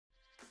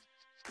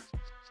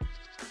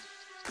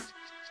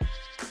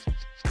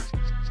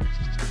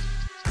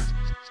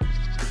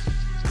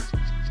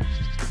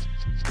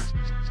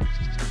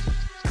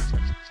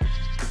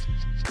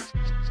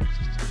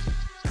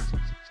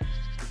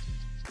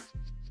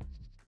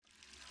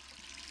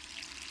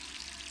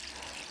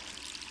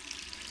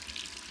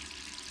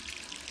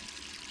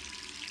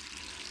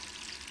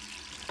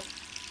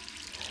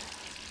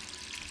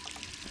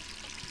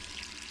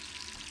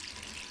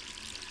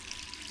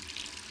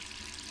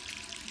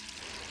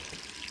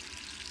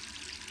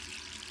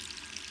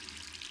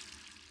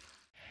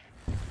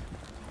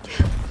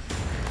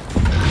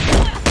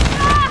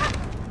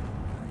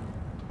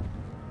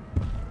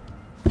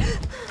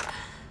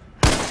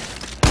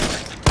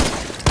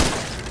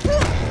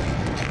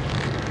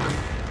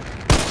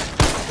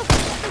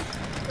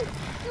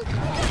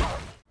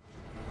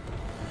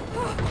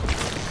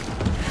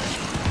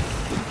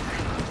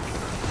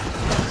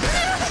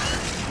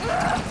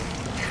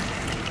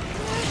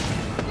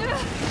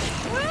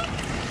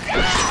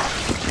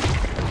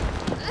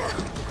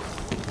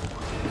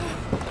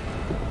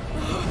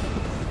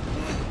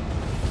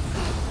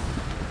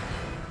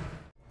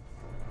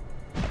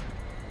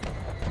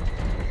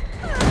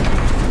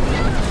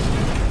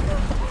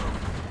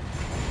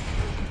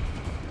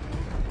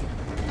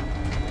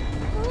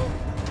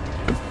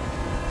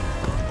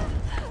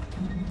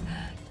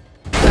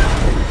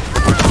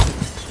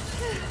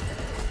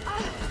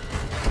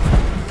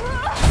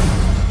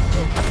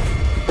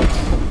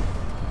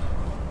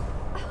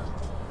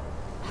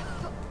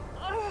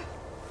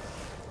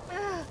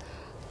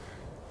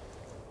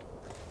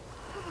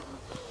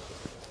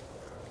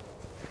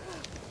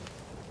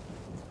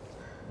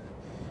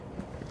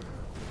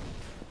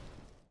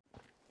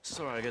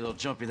Sorry, I got a little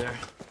jumpy there.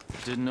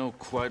 Didn't know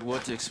quite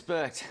what to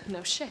expect.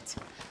 No shit.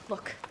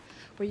 Look,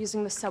 we're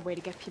using the subway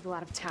to get people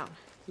out of town.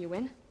 You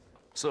in?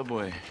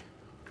 Subway.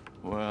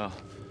 Well,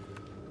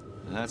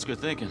 that's good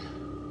thinking.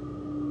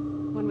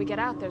 When we get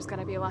out, there's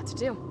gonna be a lot to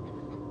do.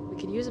 We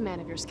could use a man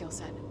of your skill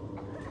set.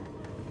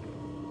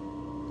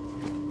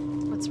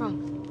 What's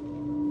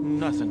wrong?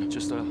 Nothing.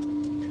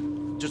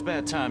 Just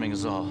bad timing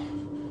is all.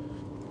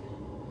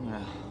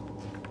 Yeah.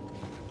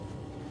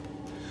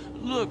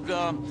 Look,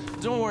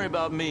 don't worry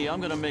about me.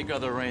 I'm gonna make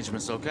other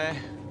arrangements, okay?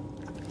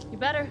 You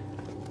better.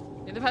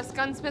 You're the best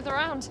gunsmith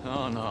around.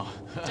 Oh, no.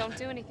 Don't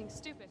do anything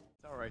stupid.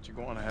 It's all right, you're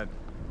going ahead.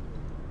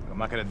 I'm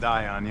not gonna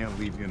die on you,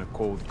 leave you in a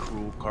cold,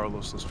 cruel,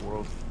 Carlos-less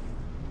world.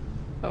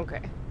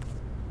 Okay.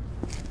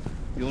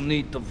 You'll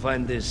need to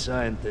find this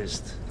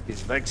scientist.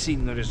 His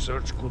vaccine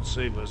research could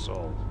save us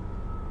all.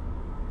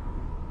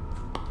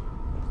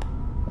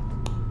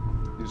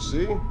 You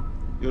see?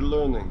 You're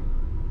learning.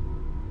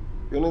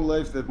 The only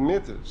life that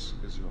matters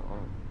is your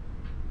own.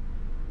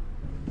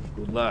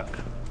 Good luck.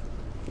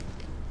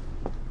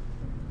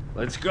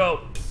 Let's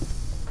go.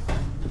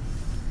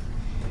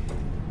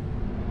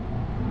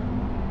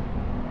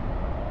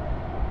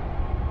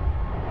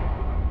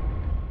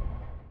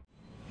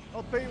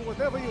 I'll pay you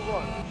whatever you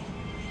want.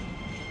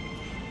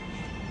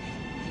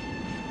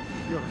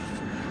 You're a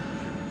fool.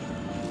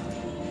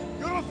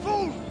 You're a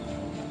fool!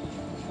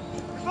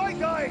 If I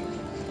die,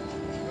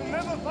 you'll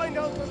never find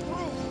out the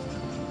truth.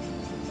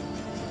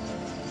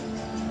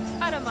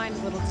 I don't mind a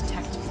little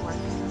detective work.